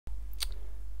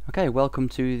Okay, welcome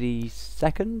to the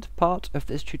second part of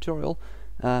this tutorial.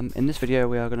 In this video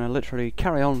we are going to literally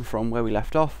carry on from where we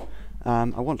left off.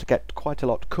 I want to get quite a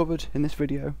lot covered in this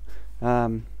video.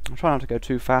 I'll try not to go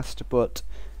too fast, but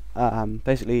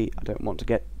basically I don't want to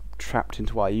get trapped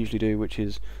into what I usually do, which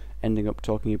is ending up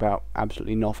talking about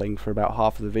absolutely nothing for about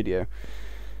half of the video.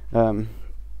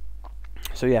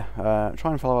 So yeah,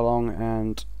 try and follow along,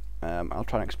 and I'll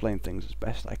try and explain things as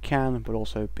best I can, but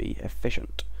also be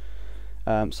efficient.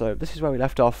 So this is where we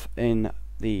left off in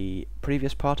the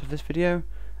previous part of this video.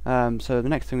 So the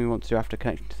next thing we want to do after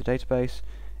connecting to the database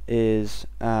is,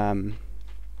 well,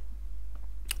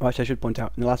 actually I should point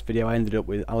out, in the last video I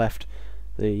left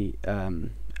the,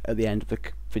 at the end of the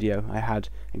video I had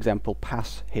example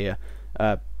pass here.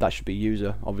 That should be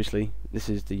user, obviously. This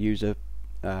is the user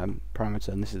parameter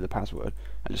and this is the password.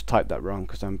 I just typed that wrong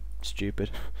because I'm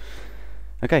stupid.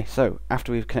 Okay, so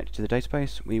after we've connected to the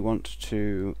database, we want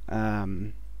to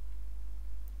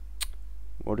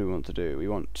what do we want to do? We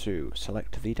want to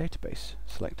select the database,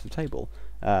 select the table,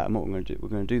 and what we're going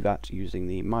to do that using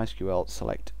the Mysql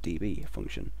select DB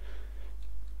function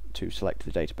to select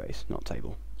the database, not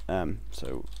table.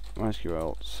 So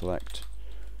Mysql select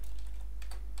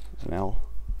an L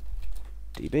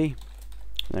DB,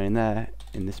 and then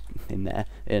in the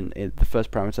first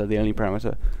parameter, the only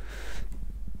parameter.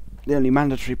 The only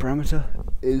mandatory parameter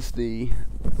is the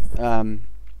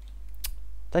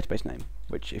database name,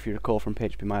 which, if you recall from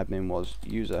PHP was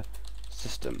user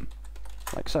system,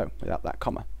 like so, without that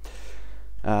comma.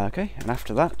 Okay, and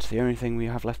after that, the only thing we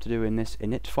have left to do in this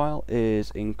init file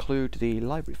is include the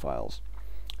library files.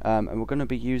 And we're going to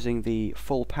be using the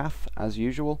full path as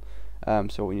usual. So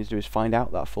what we need to do is find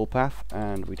out that full path,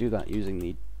 and we do that using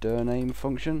the dirname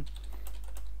function.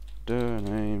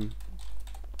 Dirname.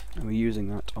 And we're using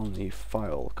that on the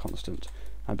file constant.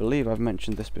 I believe I've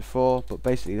mentioned this before, but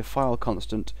basically the file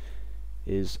constant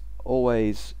is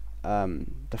always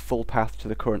the full path to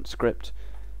the current script.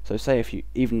 So say if you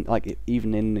even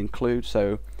in include,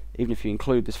 so even if you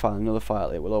include this file in another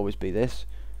file, it will always be this.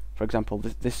 For example,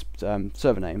 this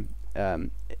server name,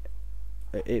 when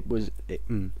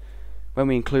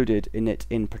we included init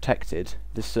in protected,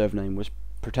 this server name was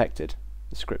protected.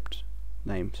 The script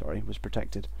name, sorry, was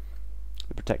protected.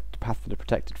 The path to the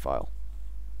protected file.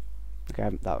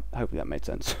 Okay, hopefully that made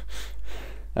sense.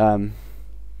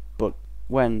 But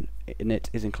when init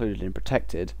is included in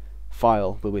protected,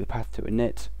 file will be the path to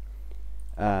init,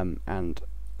 and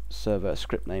server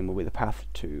script name will be the path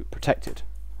to protected.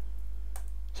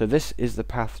 So this is the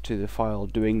path to the file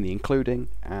doing the including,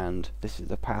 and this is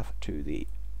the path to the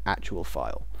actual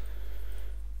file.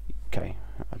 Okay,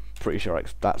 I'm pretty sure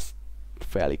that's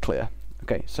fairly clear.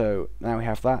 Okay, so now we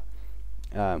have that.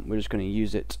 We're just going to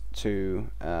use it to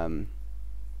so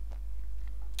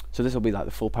this will be like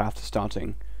the full path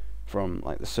starting from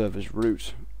like the server's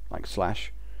root, like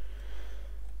slash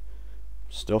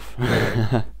stuff.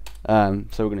 So we're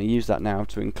going to use that now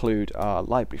to include our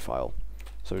library file.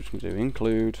 So we're just going to do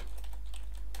include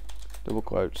double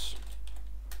quotes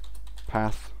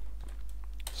path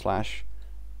slash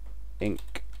inc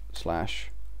slash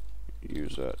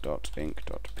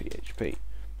user.inc.php,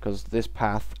 because this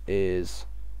path is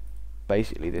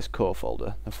basically this core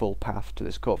folder, the full path to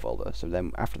this core folder. So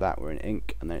then after that we're in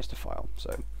inc, and then it's the file.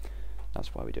 So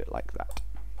that's why we do it like that.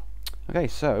 Okay,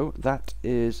 so that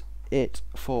is it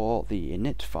for the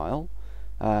init file.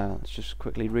 Let's just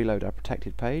quickly reload our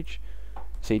protected page.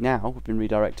 See, now we've been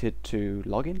redirected to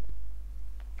login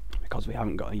because we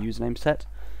haven't got a username set.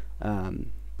 But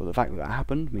the fact that that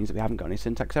happened means that we haven't got any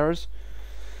syntax errors.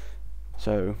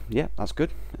 So yeah, that's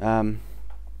good.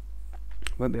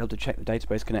 Won't be able to check the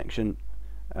database connection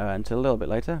until a little bit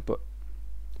later, but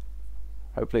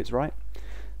hopefully it's right.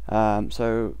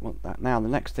 So now the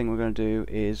next thing we're going to do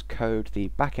is code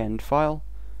the backend file.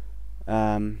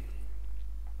 Okay,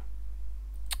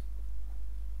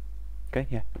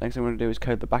 yeah. The next thing we're going to do is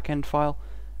code the backend file,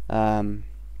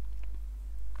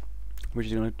 which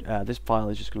is going to this file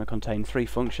is just going to contain 3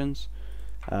 functions.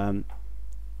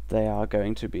 They are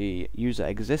going to be user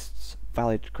exists,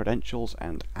 valid credentials,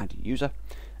 and add user.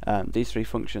 These 3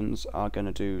 functions are going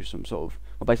to do some sort of,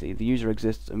 well, basically the user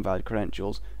exists and valid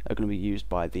credentials are going to be used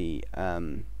by the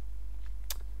the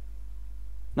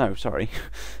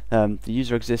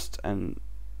user exists and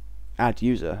add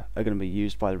user are going to be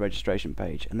used by the registration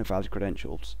page, and the valid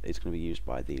credentials is going to be used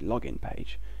by the login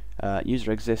page.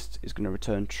 User exists is going to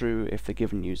return true if the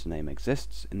given username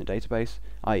exists in the database,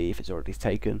 i.e. if it's already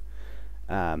taken.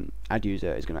 Add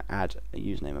user is going to add a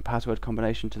username and password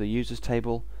combination to the users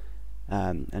table,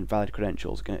 and valid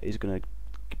credentials is going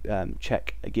to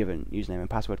check a given username and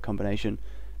password combination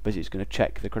basically it's going to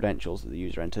check the credentials that the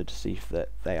user entered to see if that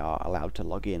they are allowed to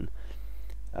log in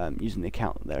using the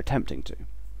account that they're attempting to.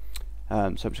 So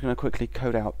I'm just going to quickly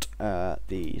code out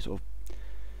the sort of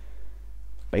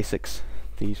basics,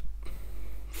 the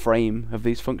frame of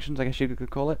these functions, I guess you could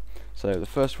call it. So the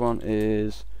first one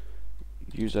is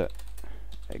user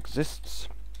exists,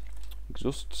 and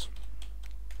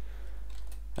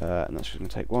that's just going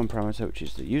to take one parameter, which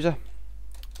is the user.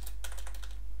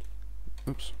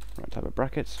 Oops, right type of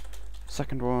brackets.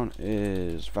 Second one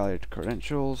is valid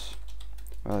credentials,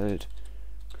 and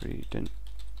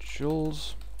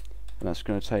that's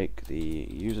going to take the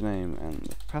username and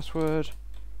the password.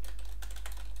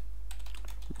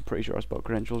 I'm pretty sure I spelled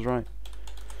credentials right.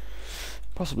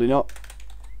 Possibly not.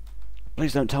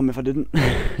 Please don't tell me if I didn't.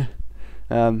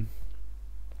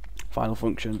 Final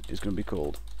function is going to be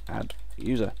called add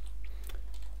user.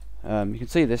 You can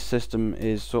see this system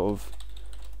is sort of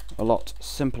a lot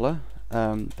simpler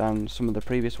than some of the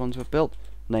previous ones we've built,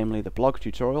 namely the blog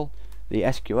tutorial. The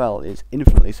SQL is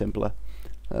infinitely simpler.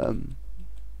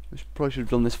 We probably should have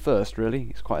done this first, really.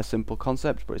 It's quite a simple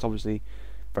concept, but it's obviously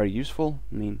very useful.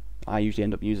 I mean, I usually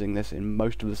end up using this in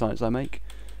most of the sites I make.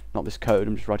 Not this code,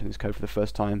 I'm just writing this code for the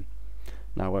first time.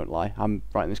 No, I won't lie, I'm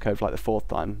writing this code for like the fourth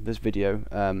time. This video,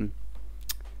 well,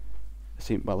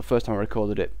 the first time I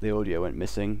recorded it, the audio went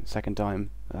missing. Second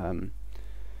time,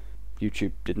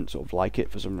 YouTube didn't sort of like it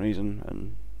for some reason,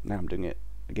 and now I'm doing it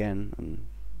again, and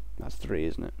that's 3,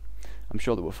 isn't it? I'm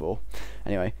sure there were 4.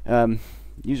 Anyway,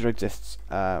 user exists.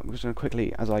 I'm just going to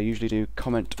quickly, as I usually do,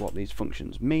 comment what these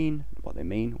functions mean, what they're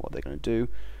going to do.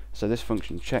 So this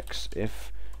function checks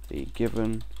if the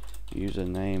given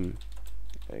username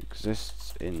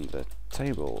exists in the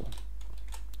table.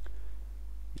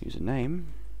 Username,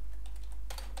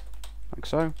 like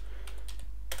so.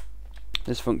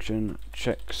 This function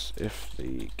checks if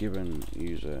the given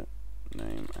username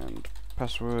and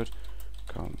password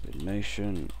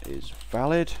combination is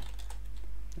valid.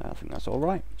 I think that's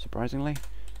alright, surprisingly.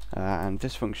 And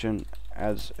this function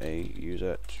adds a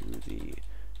user to the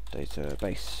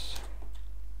database.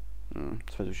 I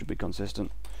suppose we should be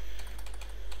consistent.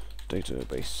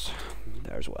 Database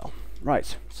there as well.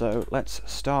 Right, so let's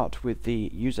start with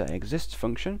the user exists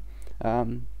function.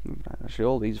 Actually,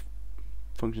 all these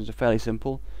functions are fairly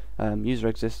simple. User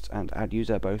exists and add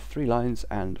user, both 3 lines,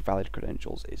 and valid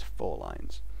credentials is 4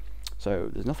 lines. So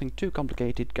there's nothing too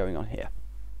complicated going on here.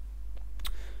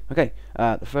 Okay,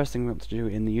 the first thing we want to do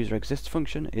in the user exists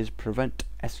function is prevent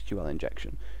SQL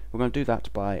injection. We're going to do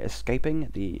that by escaping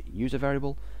the user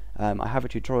variable. I have a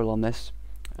tutorial on this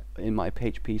in my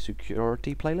PHP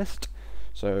security playlist,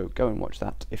 so go and watch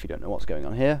that if you don't know what's going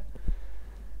on here.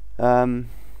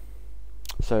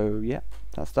 So yeah,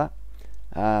 that's that.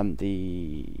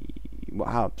 The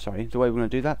way we're going to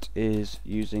do that is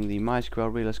using the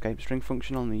Mysql real escape string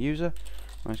function on the user.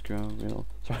 Mysql real,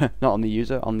 sorry, not on the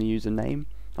user, on the username,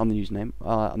 on the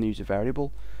user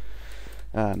variable.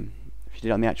 If you did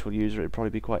it on the actual user, it'd probably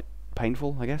be quite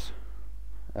painful, I guess.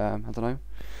 I don't know.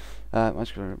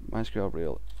 Mysql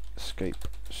real escape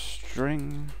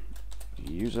string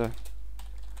user.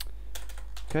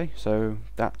 Okay, so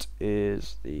that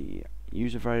is the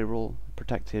user variable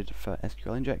protected for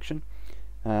SQL injection,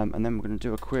 and then we're going to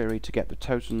do a query to get the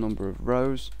total number of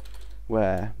rows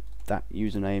where that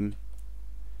username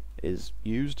is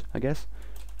used, I guess,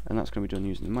 and that's going to be done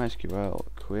using the Mysql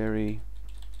Query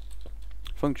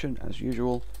function as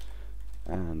usual,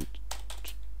 and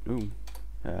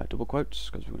double quotes,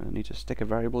 because we're going to need to stick a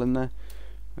variable in there,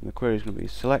 and the query is going to be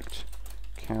select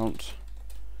count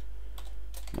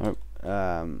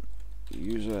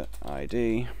user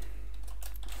ID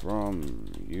from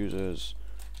users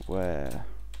where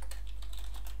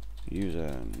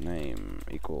username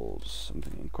equals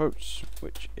something in quotes,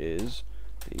 which is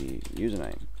the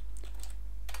username.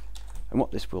 And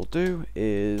what this will do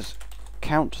is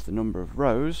count the number of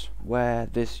rows where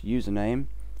this username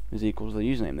is equal to the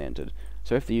username they entered.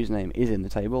 So if the username is in the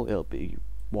table, it'll be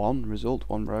 1 result,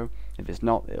 1 row. If it's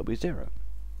not, it'll be 0.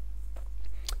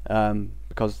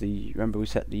 Because remember we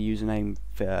set the username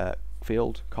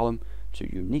field column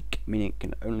to unique, meaning it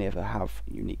can only ever have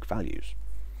unique values.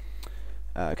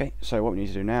 Okay, so what we need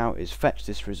to do now is fetch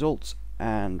this result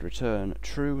and return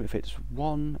true if it's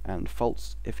 1 and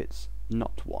false if it's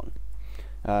not 1.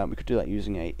 We could do that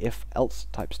using a if-else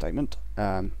type statement,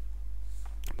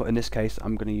 but in this case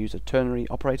I'm going to use a ternary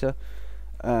operator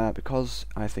because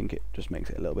I think it just makes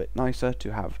it a little bit nicer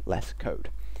to have less code,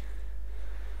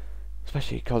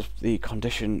 especially because the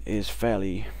condition is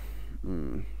fairly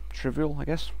trivial, I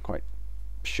guess, quite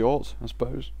short, I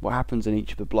suppose. What happens in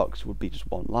each of the blocks would be just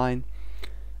 1 line,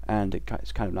 and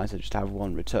it's kind of nicer just to have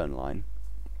 1 return line.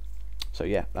 So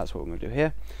yeah, that's what we're going to do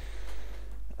here.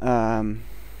 So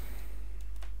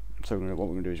what we're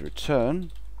going to do is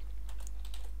return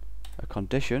a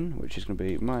condition, which is going to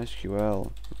be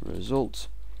MySQL result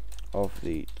of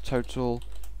the total,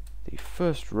 the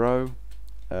first row,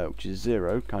 which is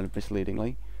 0, kind of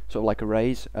misleadingly, sort of like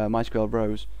arrays. MySQL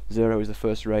rows, 0 is the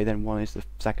first array, then 1 is the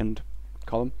second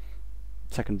column,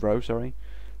 second row, sorry.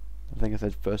 I think I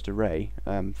said first array,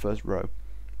 first row.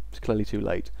 It's clearly too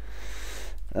late.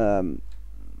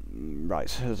 Right,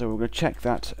 so we're going to check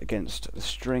that against the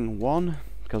string 1,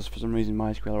 because for some reason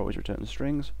MySQL always returns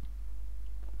strings.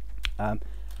 And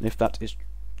if that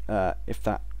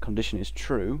condition is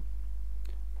true,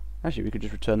 actually we could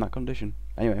just return that condition.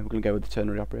 Anyway, we're going to go with the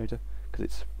ternary operator because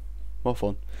it's more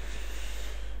fun.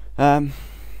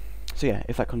 So yeah,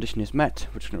 if that condition is met,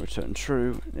 we're just going to return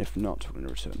true. If not, we're going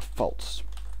to return false.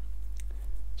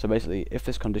 So basically, if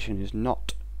this condition is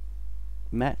not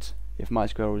met, if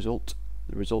MySQL result,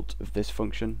 the result of this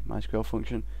function, MySQL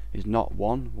function, is not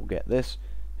 1, we'll get this.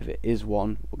 If it is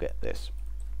 1, we'll get this.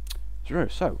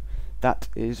 So that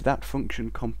is that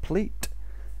function complete,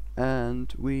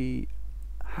 and we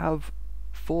have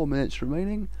 4 minutes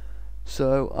remaining,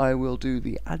 so I will do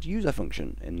the add user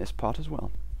function in this part as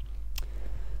well.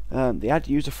 The add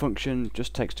user function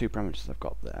just takes 2 parameters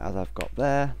I've got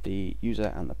there, the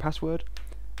user and the password.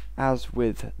 As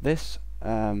with this,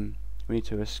 we need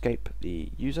to escape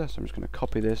the user, so I'm just going to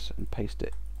copy this and paste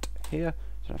it here,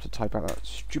 so I don't have to type out that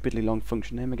stupidly long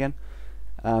function name again.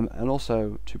 And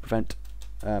also to prevent,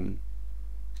 well,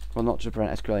 not to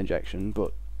prevent SQL injection,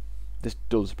 but this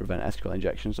does prevent SQL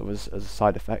injection sort of as a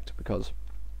side effect, because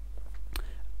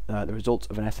the result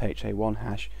of an SHA1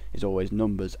 hash is always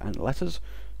numbers and letters.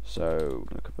 So we're going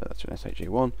to convert that to an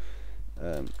SHA1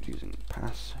 using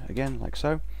pass again, like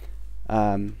so.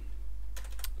 So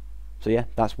yeah,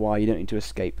 that's why you don't need to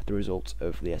escape the result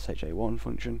of the SHA1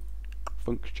 function.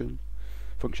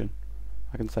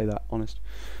 I can say that, honest.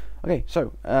 Okay,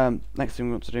 so next thing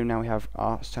we want to do, now we have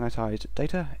our sanitized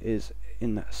data, is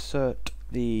insert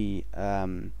the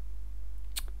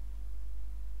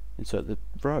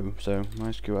row. So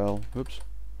MySQL,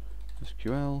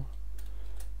 SQL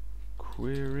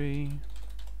Query.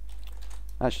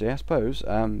 Actually, I suppose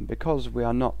because we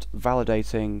are not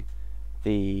validating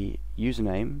the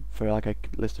username for like a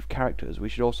list of characters, we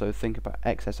should also think about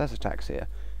XSS attacks here,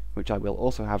 which I will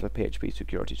also have a PHP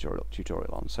security tutorial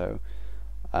on. So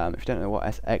if you don't know what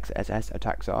XSS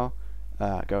attacks are,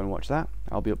 go and watch that.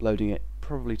 I'll be uploading it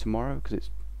probably tomorrow because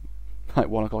it's like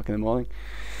 1 o'clock in the morning.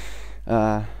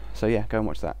 So yeah, go and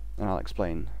watch that, and I'll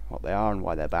explain what they are and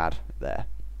why they're bad there.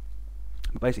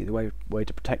 But basically, the way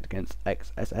to protect against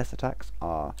XSS attacks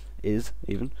is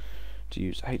to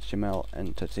use HTML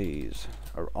entities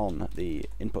on the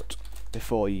input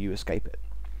before you escape it,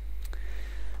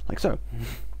 like so.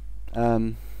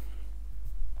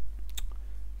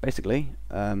 Basically,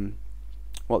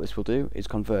 what this will do is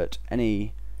convert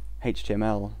any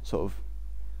HTML sort of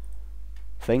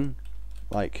thing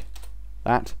like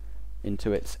that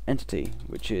into its entity,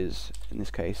 which is in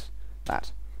this case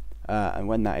that. And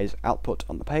when that is output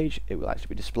on the page, it will actually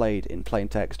be displayed in plain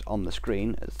text on the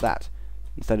screen as that,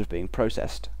 instead of being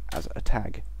processed as a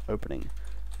tag opening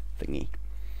thingy.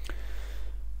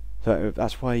 So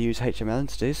that's why I use HTML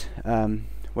entities.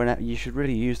 You should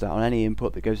really use that on any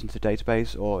input that goes into the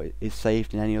database or is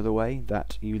saved in any other way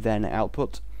that you then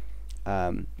output.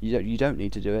 You don't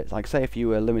need to do it. Like, say if you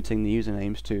were limiting the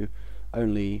usernames to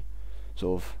only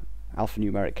sort of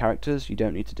alphanumeric characters, you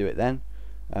don't need to do it then.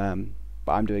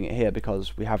 But I'm doing it here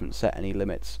because we haven't set any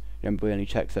limits. Remember, we only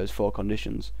checked those 4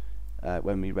 conditions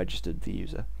when we registered the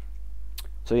user.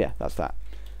 So yeah, that's that.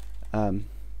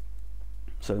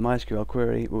 So the MySQL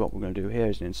query, what we're going to do here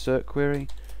is an insert query,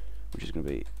 which is going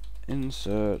to be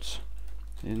insert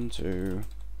into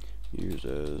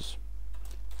users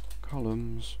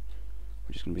columns,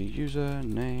 which is going to be user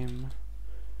name,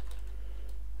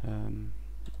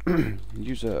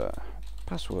 user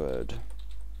password. It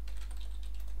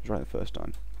was right the first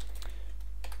time.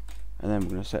 And then we're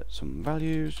going to set some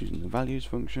values using the values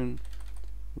function,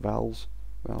 values,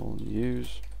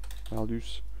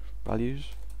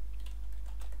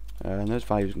 and those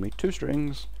values are going to be 2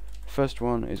 strings. First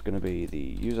one is going to be the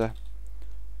user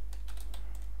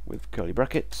with curly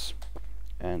brackets,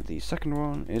 and the second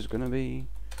one is going to be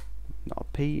not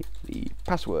a P, the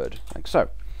password, like so.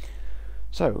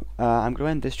 So I'm going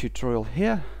to end this tutorial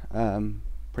here,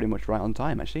 pretty much right on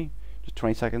time actually, just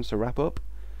 20 seconds to wrap up.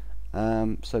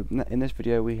 So in this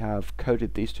video we have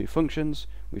coded these 2 functions,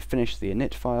 we've finished the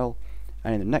init file,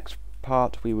 and in the next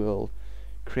part we will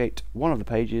create one of the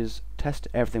pages, test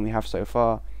everything we have so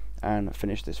far, and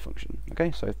finish this function.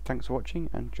 Okay, so thanks for watching,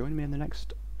 and join me in the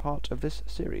next part of this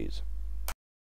series.